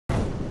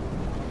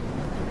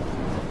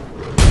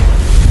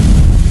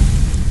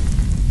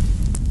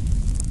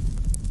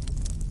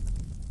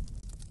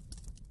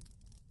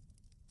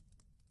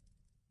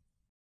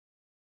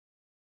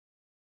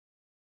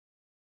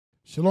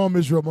Shalom,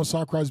 Israel.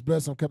 Messiah Christ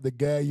bless. I'm Captain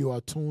Gad. You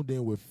are tuned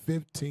in with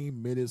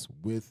 15 minutes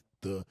with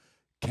the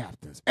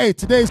captains. Hey,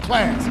 today's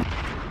class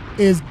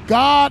is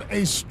God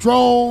a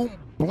strong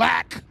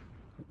black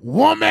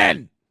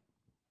woman?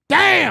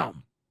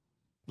 Damn!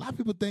 A lot of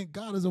people think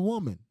God is a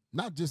woman,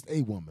 not just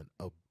a woman,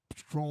 a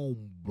strong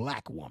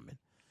black woman.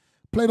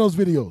 Play those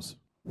videos.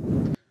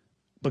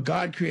 But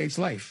God creates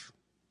life.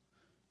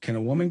 Can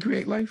a woman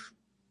create life?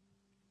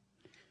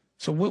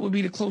 So what would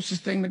be the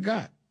closest thing to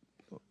God?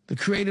 The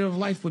creator of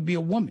life would be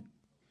a woman.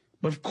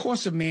 But of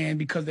course a man,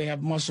 because they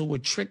have muscle,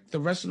 would trick the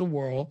rest of the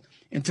world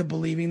into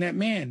believing that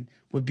man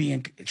would be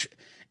in.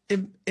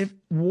 If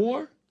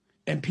war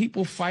and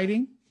people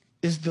fighting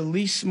is the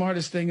least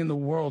smartest thing in the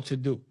world to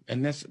do,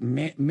 and that's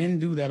men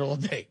do that all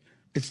day.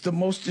 It's the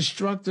most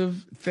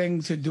destructive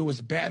thing to do. It's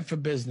bad for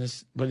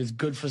business, but it's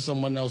good for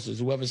someone else's,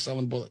 whoever's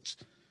selling bullets.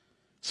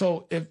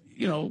 So if,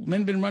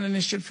 men been running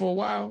this shit for a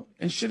while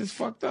and shit is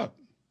fucked up.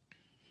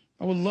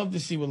 I would love to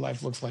see what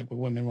life looks like with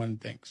women running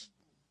things.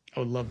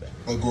 I would love that.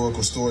 The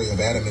allegorical story of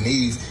Adam and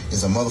Eve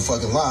is a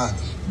motherfucking lie,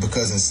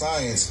 because in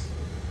science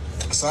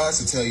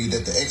will tell you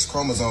that the X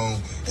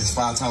chromosome is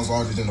 5 times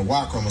larger than the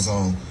Y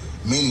chromosome,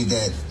 meaning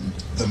that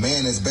the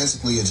man is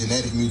basically a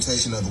genetic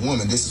mutation of the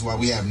woman. This is why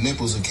we have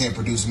nipples and can't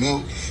produce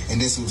milk, and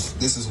this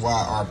is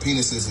why our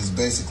penises is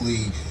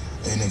basically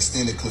an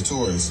extended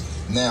clitoris.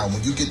 Now,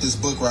 when you get this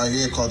book right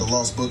here called The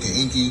Lost Book of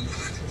Enki,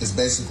 it's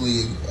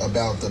basically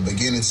about the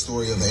beginning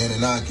story of the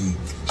Anunnaki.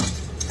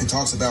 It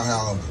talks about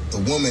how the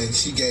woman,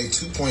 she gave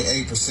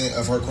 2.8%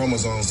 of her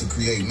chromosomes to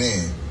create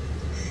man.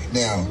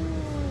 Now,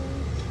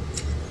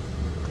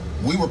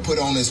 we were put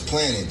on this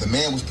planet, the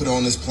man was put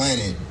on this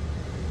planet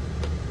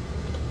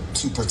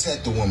to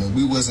protect the woman.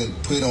 We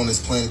wasn't put on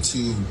this planet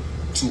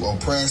to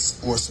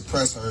oppress or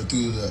suppress her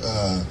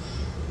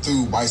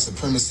through white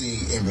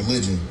supremacy and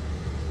religion,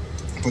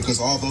 because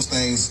all those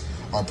things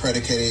are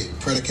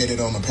predicated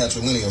on the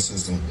patrilineal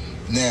system.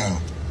 Now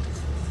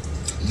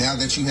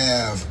that you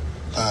have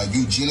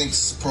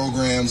eugenics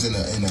programs in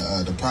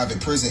the private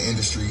prison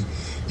industry,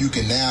 you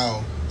can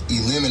now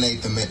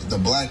eliminate the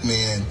black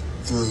man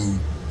through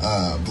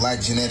black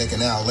genetic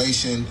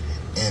annihilation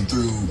and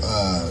through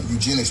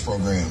eugenics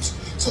programs.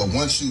 So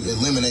once you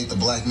eliminate the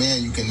black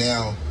man, you can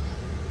now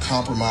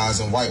compromise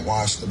and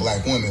whitewash the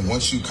black woman.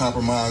 Once you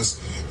compromise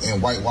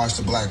and whitewash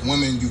the black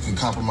woman, you can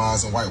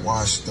compromise and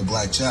whitewash the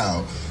black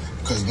child.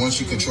 Because once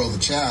you control the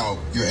child,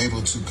 you're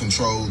able to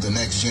control the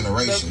next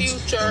generations. The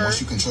future. And once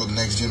you control the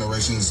next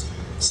generations,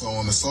 so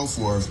on and so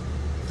forth,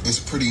 it's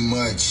pretty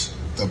much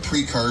the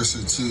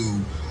precursor to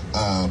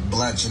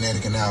black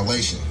genetic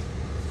annihilation.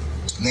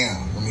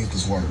 Now, let me get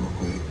this water real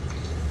quick.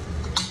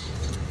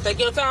 Take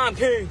your time,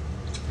 King.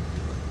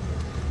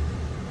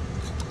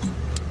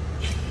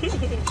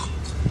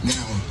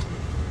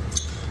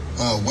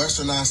 Now,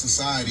 westernized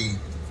society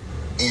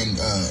and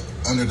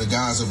under the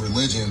guise of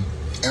religion,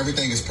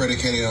 everything is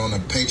predicated on a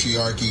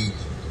patriarchy,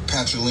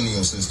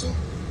 patrilineal system.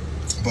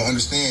 But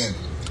understand,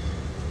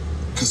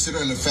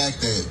 considering the fact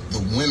that the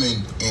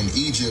women in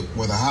Egypt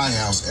were the high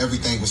house,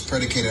 everything was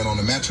predicated on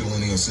the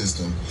matrilineal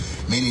system,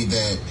 meaning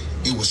that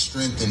it was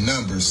strength in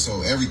numbers.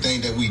 So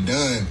everything that we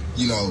done,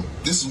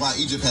 this is why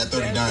Egypt had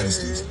 30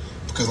 dynasties.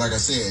 Because like I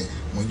said,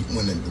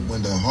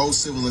 when the whole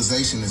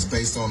civilization is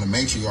based on a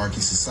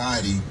matriarchy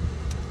society,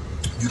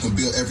 you can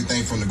build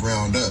everything from the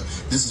ground up.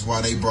 This is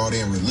why they brought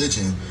in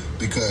religion,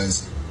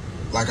 because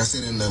like I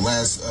said in the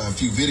last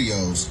few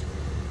videos,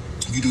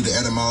 you do the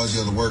etymology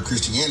of the word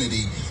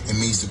Christianity, it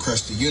means to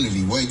crush the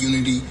unity. What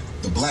unity?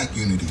 The black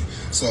unity.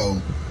 So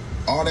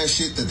all that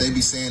shit that they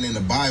be saying in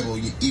the Bible,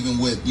 even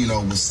with,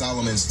 with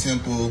Solomon's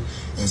temple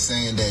and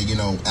saying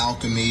that,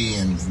 alchemy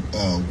and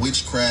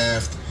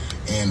witchcraft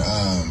and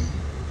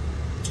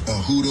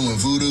hoodoo and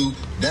voodoo,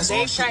 that's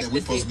all shit that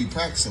we're supposed to be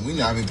practicing. We're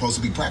not even supposed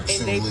to be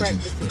practicing religion,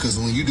 because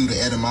when you do the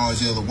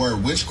etymology of the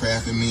word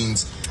witchcraft, it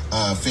means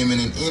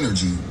feminine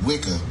energy,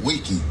 Wicca,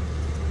 Wiki.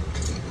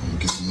 Let me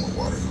get some more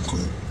water real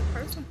quick. The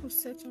person who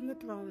sits on the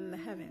throne in the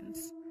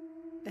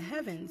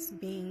heavens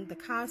being the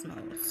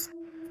cosmos,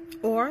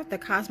 or the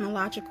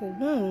cosmological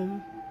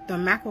womb, the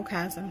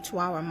macrocosm to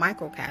our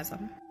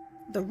microcosm.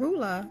 The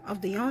ruler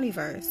of the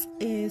universe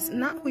is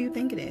not who you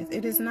think it is.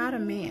 It is not a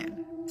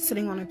man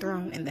sitting on a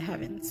throne in the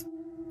heavens.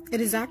 It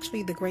is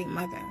actually the Great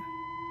Mother.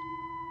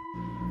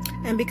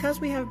 And because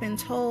we have been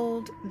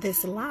told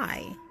this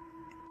lie,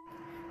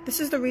 this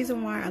is the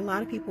reason why a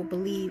lot of people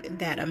believe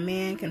that a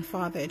man can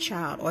father a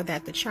child, or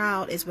that the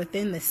child is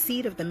within the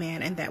seed of the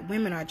man and that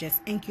women are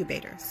just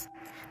incubators,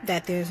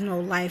 that there's no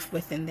life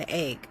within the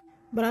egg.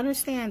 But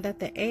understand that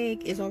the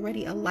egg is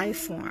already a life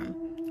form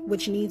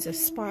which needs a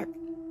spark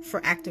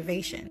for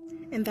activation.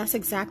 And that's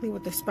exactly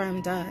what the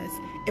sperm does.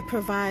 It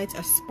provides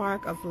a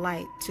spark of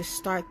light to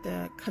start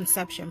the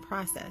conception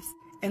process.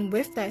 And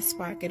with that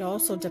spark, it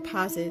also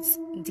deposits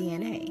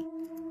DNA,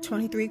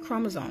 23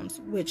 chromosomes,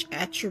 which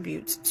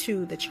attributes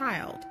to the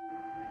child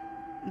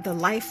the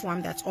life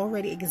form that's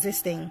already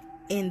existing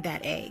in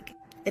that egg.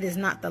 It is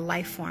not the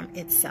life form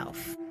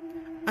itself.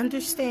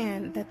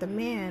 Understand that the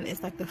man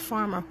is like the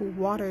farmer who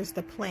waters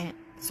the plant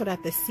so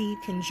that the seed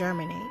can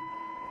germinate.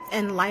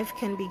 and life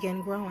can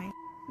begin growing.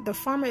 The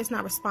farmer is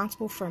not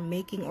responsible for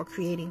making or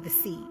creating the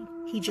seed.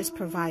 He just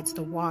provides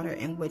the water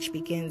in which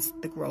begins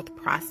the growth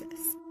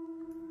process.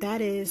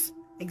 That is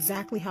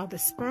exactly how the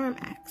sperm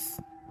acts.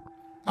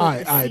 All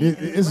right,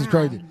 this is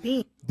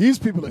crazy. These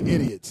people are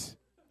idiots.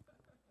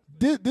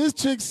 This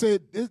chick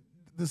said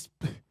this.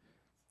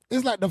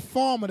 It's like the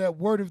farmer that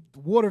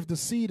watered the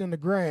seed in the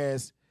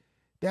grass.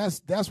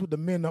 That's what the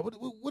men know.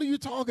 What are you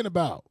talking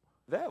about?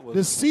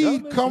 The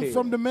seed comes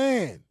from the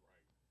man.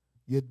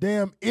 You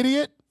damn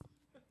idiot.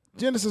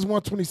 Genesis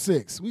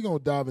 1:26. We're going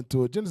to dive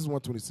into it. Genesis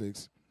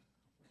 1:26.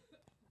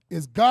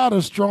 Is God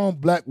a strong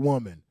black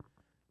woman?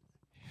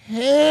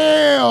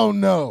 Hell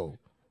no.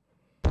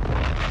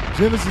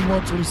 Genesis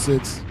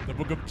 1:26. The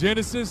book of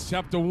Genesis,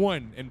 chapter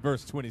 1 and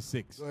verse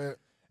 26. Go ahead.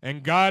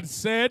 And God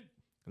said,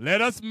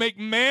 let us make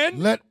man.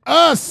 Let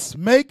us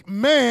make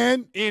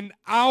man in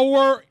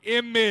our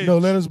image. No,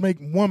 let us make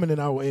woman in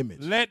our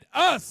image. Let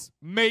us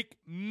make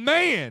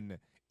man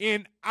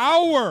in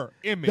our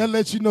image. That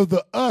lets you know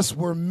the us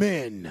were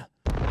men.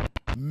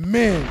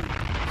 Men.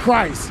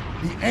 Christ,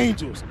 the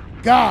angels,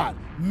 God,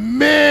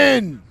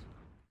 men.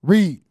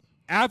 Read.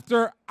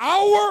 After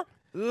our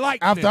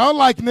likeness. After our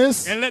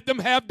likeness. And let them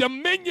have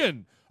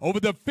dominion over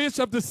the fish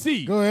of the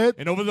sea. Go ahead.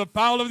 And over the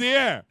fowl of the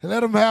air. And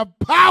let them have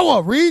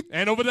power. Read.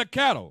 And over the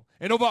cattle.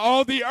 And over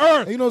all the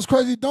earth. And you know what's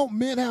crazy? Don't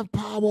men have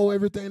power over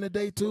everything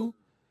today too?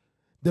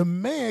 The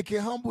man can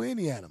humble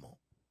any animal.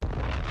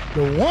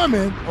 The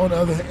woman, on the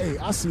other hand, hey,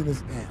 I seen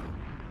this.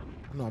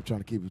 I know I'm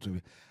trying to keep it to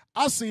me.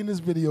 I seen this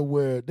video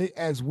where they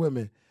asked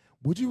women,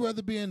 would you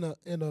rather be in the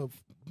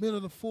middle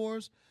of the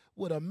forest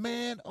with a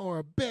man or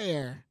a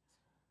bear?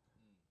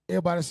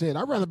 Everybody said,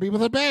 I'd rather be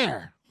with a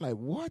bear. Like,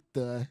 what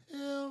the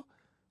hell?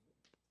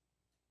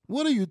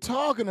 What are you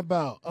talking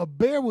about? A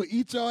bear will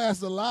eat your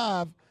ass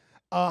alive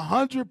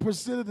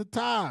 100% of the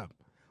time.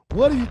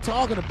 What are you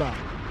talking about?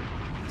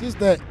 Just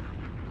that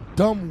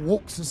dumb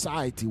woke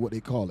society, what they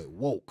call it,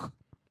 woke.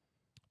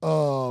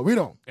 Read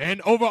on.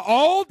 And over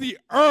all the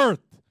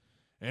earth,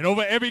 and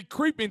over every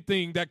creeping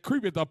thing that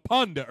creepeth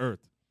upon the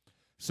earth.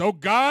 So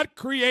God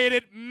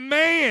created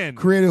man.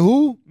 Created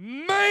who?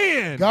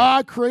 Man.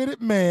 God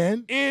created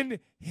man. In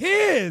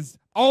his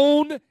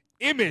own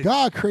image.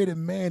 God created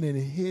man in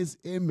his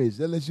image.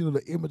 That lets you know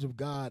the image of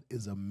God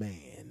is a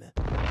man.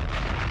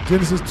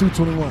 Genesis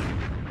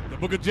 2:21. The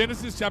book of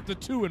Genesis chapter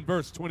 2 and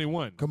verse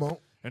 21. Come on.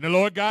 And the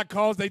Lord God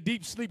caused a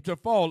deep sleep to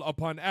fall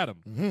upon Adam.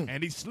 Mm-hmm.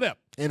 And he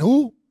slept. And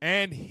who?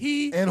 And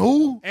he. And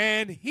who?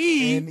 And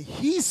he. And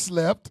he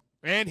slept.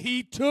 And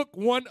he took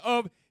one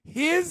of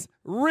his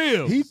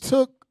ribs. He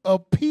took a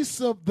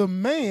piece of the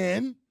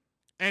man.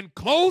 And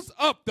closed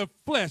up the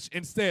flesh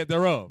instead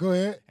thereof. Go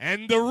ahead.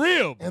 And the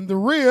rib. And the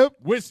rib.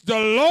 Which the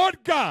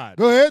Lord God.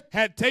 Go ahead.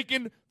 Had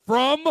taken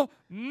from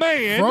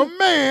man. From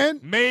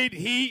man. Made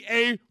he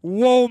a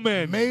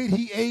woman. Made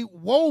he a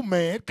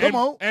woman. Come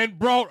on. And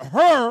brought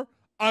her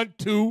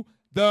unto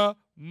the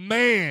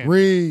man.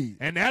 Read.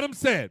 And Adam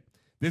said,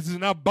 this is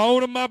now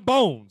bone of my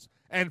bones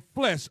and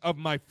flesh of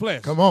my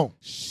flesh. Come on.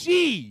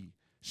 She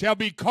shall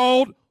be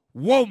called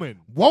woman.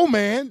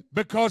 Woman.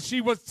 Because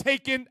she was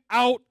taken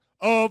out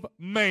of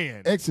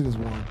man. Exodus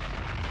 1.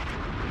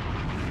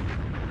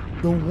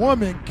 The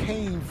woman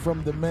came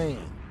from the man.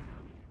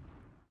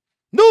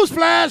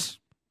 Newsflash.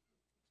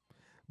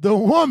 The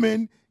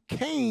woman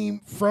came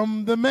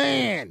from the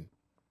man.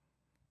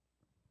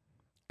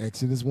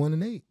 Exodus 1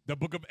 and 8. The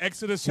book of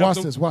Exodus. Watch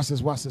this.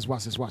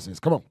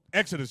 Come on.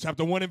 Exodus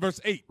chapter 1 and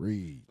verse 8.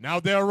 Read. Now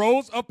there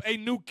arose up a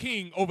new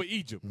king over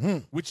Egypt,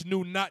 which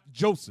knew not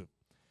Joseph.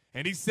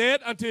 And he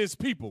said unto his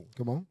people,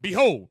 come on.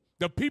 Behold,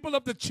 the people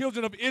of the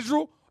children of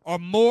Israel are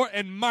more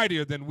and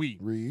mightier than we.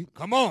 Read.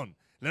 Come on.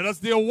 Let us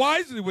deal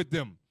wisely with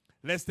them,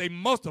 lest they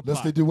multiply.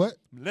 Lest they do what?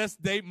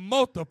 Lest they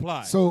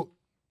multiply. So,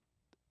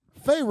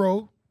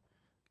 Pharaoh,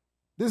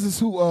 this is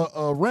who,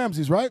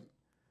 Ramses, right?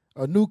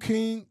 A new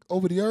king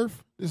over the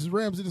earth. This is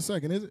Ramses II,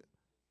 is it?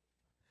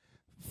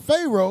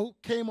 Pharaoh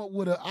came up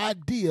with an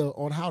idea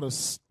on how to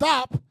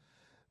stop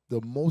the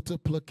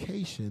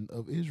multiplication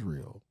of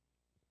Israel.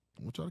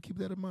 I want y'all to keep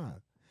that in mind.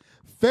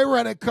 Pharaoh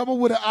had to come up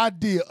with an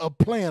idea, a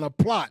plan, a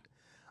plot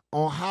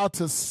on how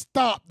to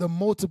stop the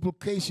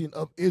multiplication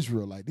of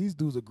Israel. Like, these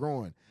dudes are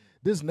growing.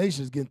 This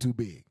nation is getting too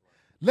big.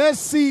 Let's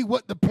see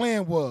what the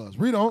plan was.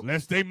 Read on.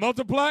 Lest they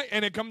multiply,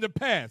 and it come to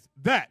pass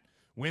that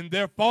when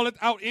there falleth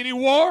out any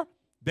war,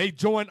 they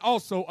join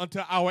also unto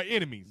our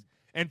enemies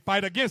and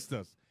fight against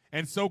us,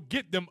 and so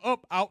get them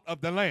up out of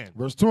the land.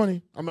 Verse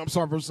 20. I'm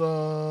sorry, verse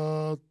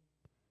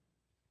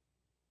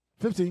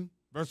 15.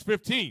 Verse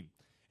 15.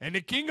 And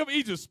the king of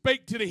Egypt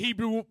spake to the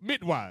Hebrew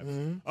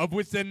midwives, of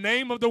which the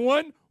name of the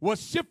one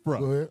was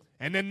Shiphrah,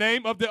 and the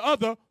name of the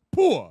other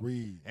Puah.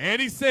 Read. And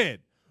he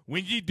said,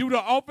 when ye do the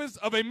office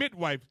of a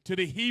midwife to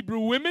the Hebrew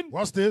women,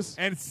 watch this,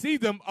 and see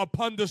them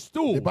upon the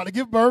stool. They're about to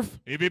give birth.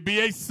 If it be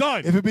a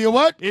son. If it be a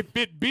what? If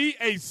it be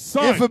a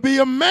son. If it be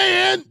a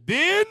man.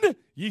 Then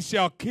ye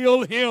shall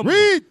kill him.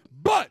 Read.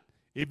 But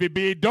if it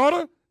be a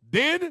daughter,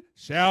 then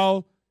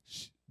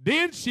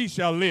she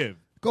shall live.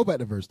 Go back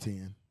to verse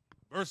 10.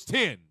 Verse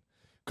 10.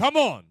 Come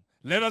on,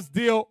 let us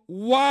deal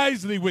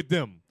wisely with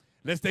them,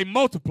 lest they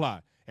multiply.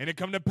 And it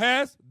come to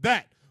pass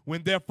that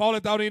when there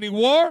falleth out any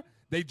war,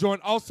 they join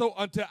also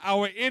unto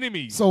our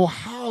enemies. So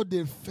how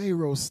did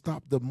Pharaoh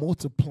stop the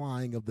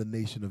multiplying of the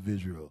nation of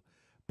Israel?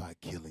 By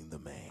killing the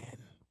man.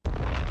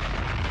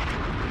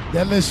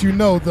 That lets you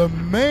know the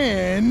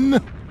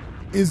man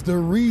is the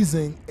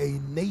reason a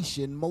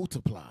nation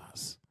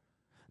multiplies,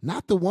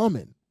 not the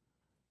woman.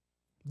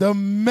 The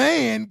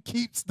man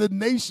keeps the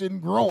nation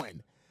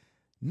growing,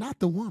 not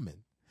the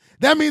woman.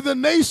 That means the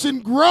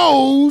nation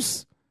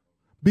grows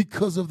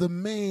because of the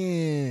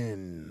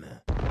man,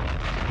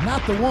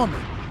 not the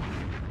woman.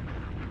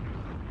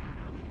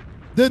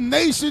 The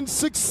nation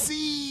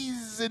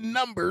succeeds in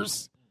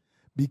numbers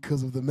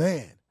because of the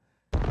man,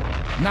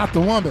 not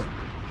the woman.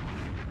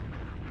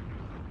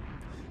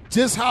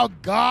 Just how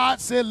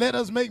God said, let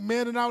us make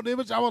man in our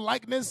image, our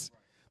likeness.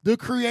 The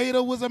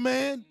creator was a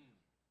man.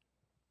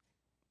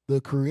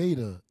 The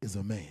creator is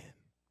a man.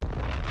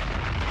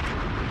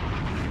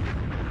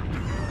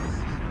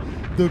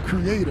 The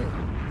creator.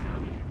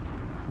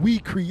 We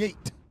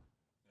create.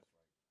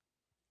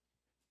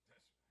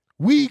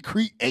 We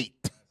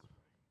create.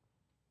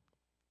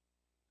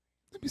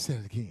 Let me say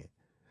it again.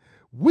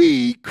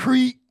 We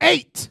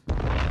create.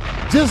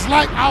 Just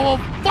like our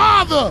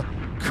Father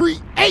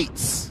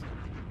creates.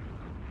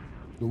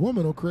 The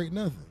woman don't create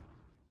nothing.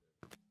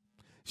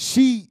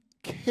 She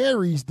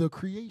carries the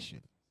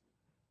creation.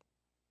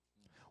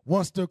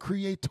 Once the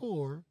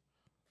creator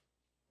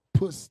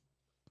puts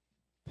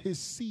his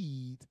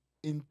seed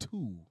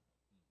into.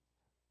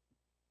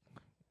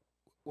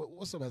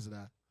 What's up,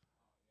 Asaph?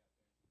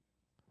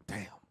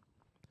 Damn.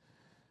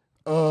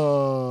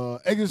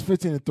 Exodus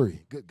 15:3.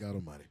 Good God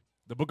Almighty.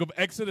 The book of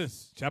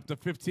Exodus, chapter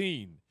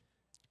 15,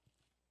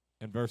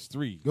 and verse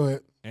 3. Go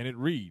ahead. And it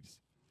reads,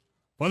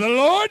 for the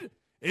Lord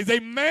is a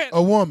man.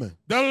 A woman.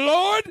 The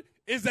Lord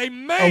is a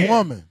man. A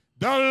woman.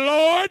 The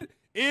Lord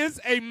is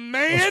a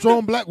man. A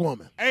strong black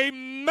woman. A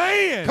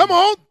man. Come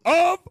on.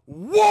 Of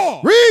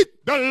war. Read.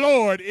 The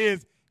Lord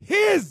is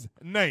his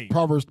name.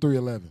 Proverbs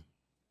 3:11.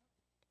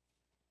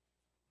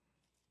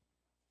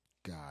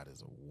 God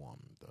is a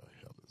woman. The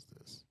hell is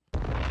this?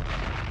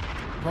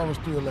 Proverbs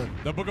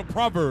 3:11. The book of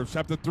Proverbs,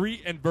 chapter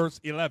 3 and verse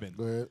 11.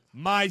 Go ahead.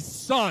 My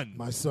son.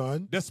 My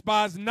son.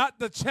 Despise not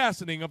the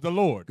chastening of the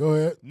Lord. Go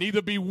ahead.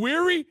 Neither be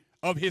weary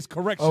of his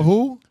correction. Of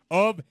who?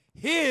 Of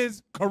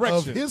his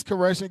correction. Of his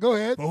correction. Go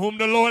ahead. For whom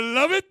the Lord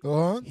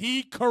loveth,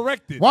 he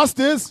corrected. Watch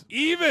this.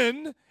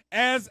 Even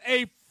as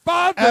a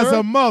father. As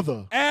a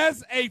mother.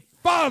 As a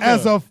father.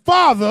 As a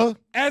father.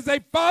 As a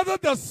father,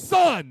 the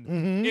son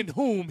in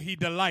whom he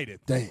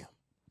delighteth. Damn.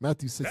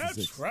 Matthew 6:6.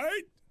 That's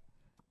right.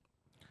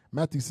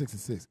 Matthew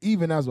 6:6.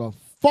 Even as a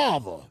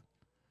father.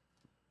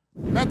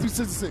 Matthew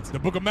 6:6. The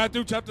book of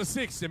Matthew, chapter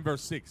 6 and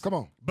verse 6. Come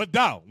on. But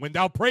thou, when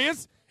thou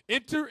prayest,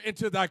 enter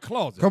into thy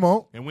closet. Come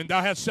on. And when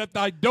thou hast shut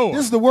thy door.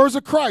 This is the words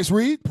of Christ.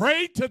 Read.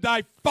 Pray to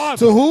thy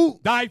father. To who?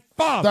 Thy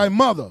father. Thy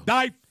mother.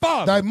 Thy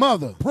father. Thy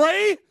mother.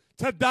 Pray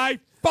to thy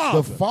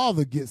father. The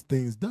father gets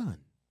things done.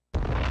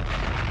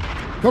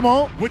 Come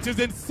on. Which is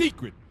in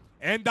secret.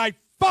 And thy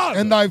father.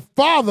 And thy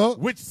father.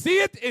 Which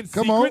seeth in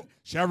Come secret on.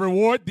 shall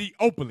reward thee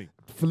openly.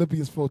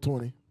 Philippians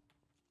 4:20.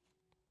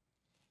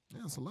 Yeah,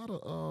 there's a lot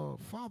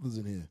of fathers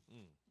in here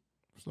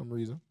for some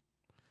reason.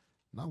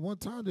 Not one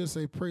time did it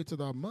say pray to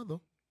thy mother.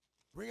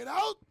 Bring it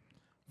out.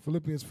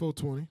 Philippians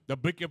 4:20. The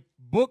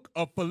book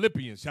of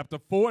Philippians, chapter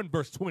 4 and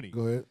verse 20.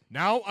 Go ahead.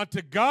 Now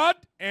unto God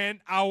and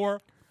our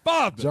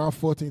Father. John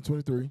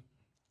 14:23.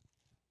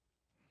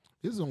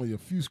 This is only a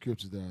few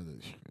scriptures that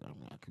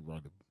I could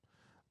write a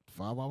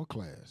 5-hour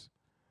class.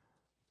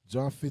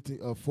 John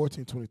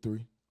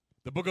 14:23.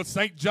 The book of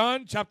St.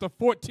 John, chapter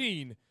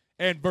 14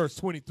 and verse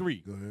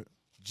 23. Go ahead.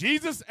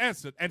 Jesus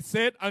answered and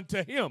said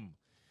unto him,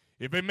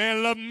 if a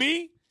man love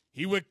me,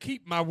 he will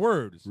keep my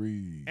words.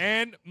 Read.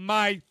 And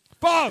my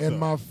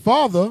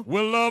Father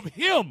will love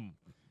him,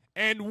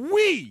 and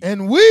we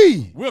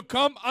will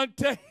come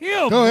unto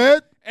him. Go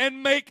ahead.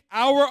 And make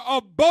our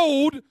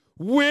abode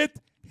with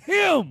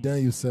him.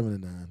 Daniel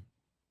 7:9.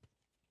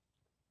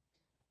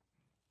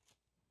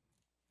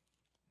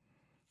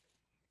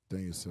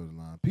 Daniel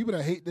 7:9. People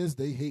that hate this,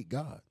 they hate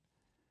God.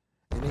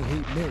 And they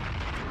hate men.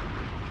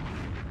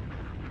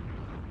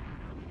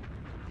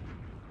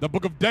 The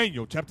book of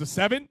Daniel, chapter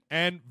 7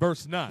 and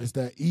verse 9. It's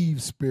that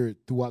Eve spirit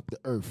throughout the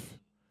earth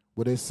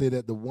where they say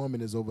that the woman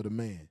is over the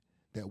man.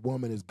 That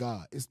woman is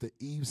God. It's the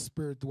Eve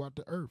spirit throughout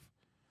the earth.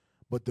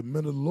 But the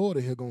men of the Lord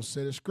are here going to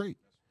set it straight.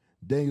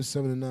 Daniel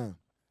 7:9.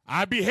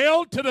 I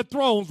beheld till the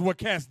thrones were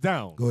cast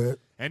down. Go ahead.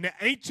 And the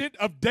Ancient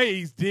of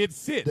Days did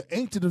sit. The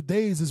Ancient of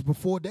Days is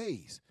before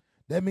days.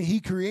 That means he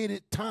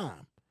created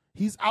time.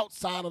 He's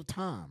outside of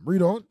time.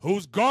 Read on.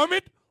 Whose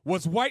garment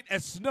was white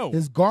as snow.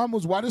 His garment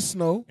was white as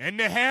snow. And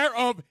the hair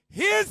of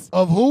his.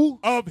 Of who?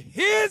 Of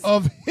his.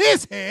 Of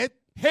his head.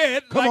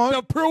 Head like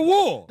the pure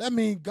wool. That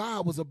means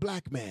God was a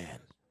black man.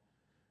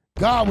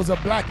 God was a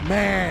black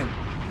man.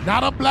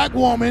 Not a black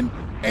woman.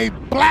 A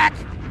black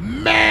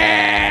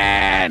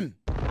man.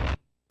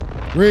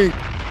 Read.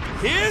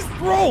 his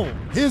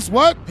throne. His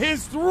what?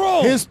 His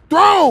throne. His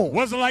throne.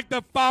 Was like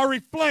the fiery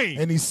flame.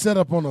 And he sat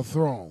up on a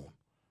throne.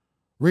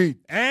 Read.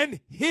 And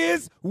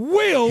his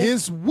will.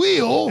 His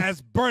will.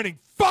 As burning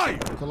fire.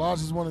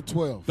 Colossians 1 and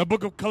 12. The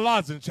book of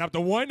Colossians, chapter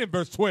 1 and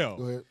verse 12.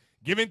 Go ahead.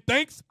 Giving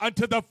thanks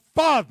unto the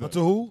Father.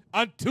 Unto who?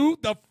 Unto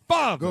the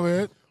Father. Go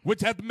ahead.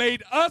 Which hath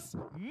made us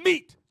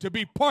meet to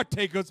be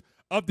partakers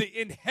of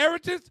the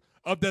inheritance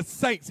of the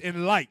saints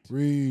in light.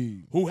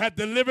 Read. Who hath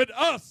delivered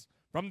us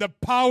from the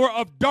power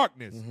of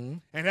darkness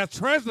and hath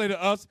translated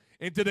us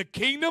into the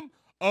kingdom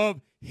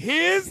of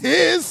his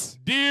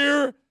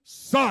dear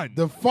Son.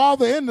 The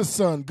Father and the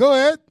Son. Go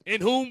ahead.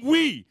 In whom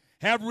we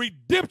have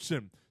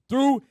redemption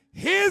through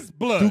his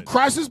blood. Through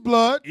Christ's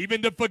blood.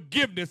 Even the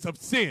forgiveness of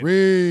sin.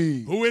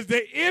 Read. Who is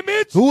the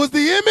image. Who is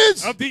the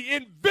image? Of the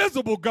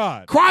invisible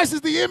God. Christ is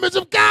the image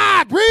of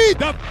God. Read.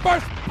 The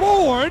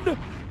firstborn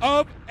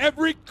of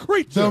every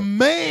creature. The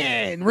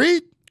man.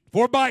 Read.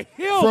 For by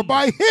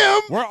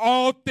him were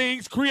all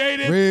things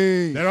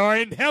created that are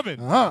in heaven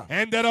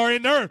and that are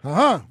in earth,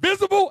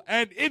 visible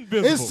and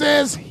invisible. It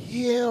says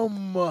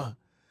him.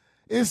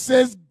 It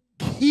says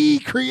he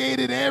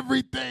created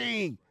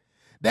everything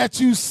that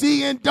you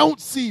see and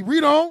don't see.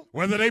 Read on.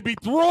 Whether they be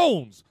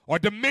thrones or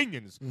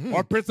dominions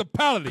or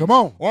principalities. Come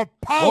on. Or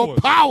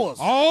powers.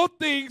 All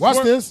things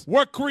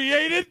were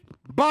created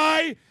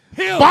by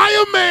him.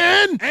 By a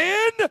man.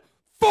 And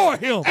for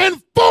him.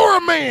 And for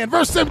a man.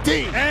 Verse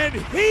 17. And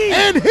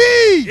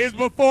he is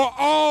before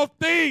all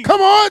things.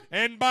 Come on.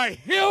 And by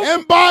him.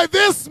 And by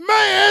this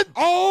man.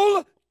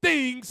 All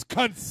things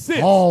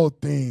consist. All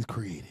things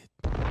created.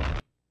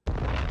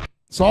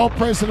 So all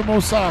praise to the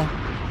Most High.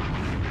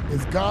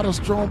 Is God a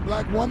strong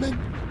black woman?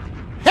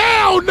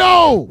 Hell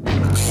no!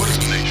 What is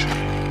a nation?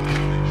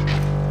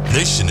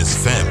 Nation is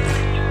family.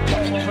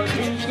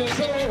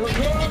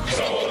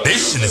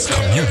 Nation is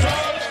community.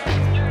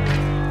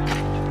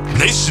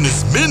 Nation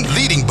is men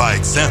leading by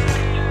example.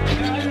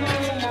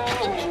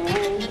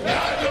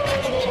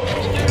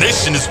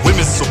 Nation is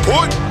women's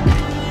support.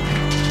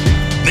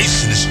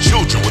 Nation is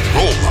children with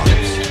role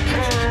models.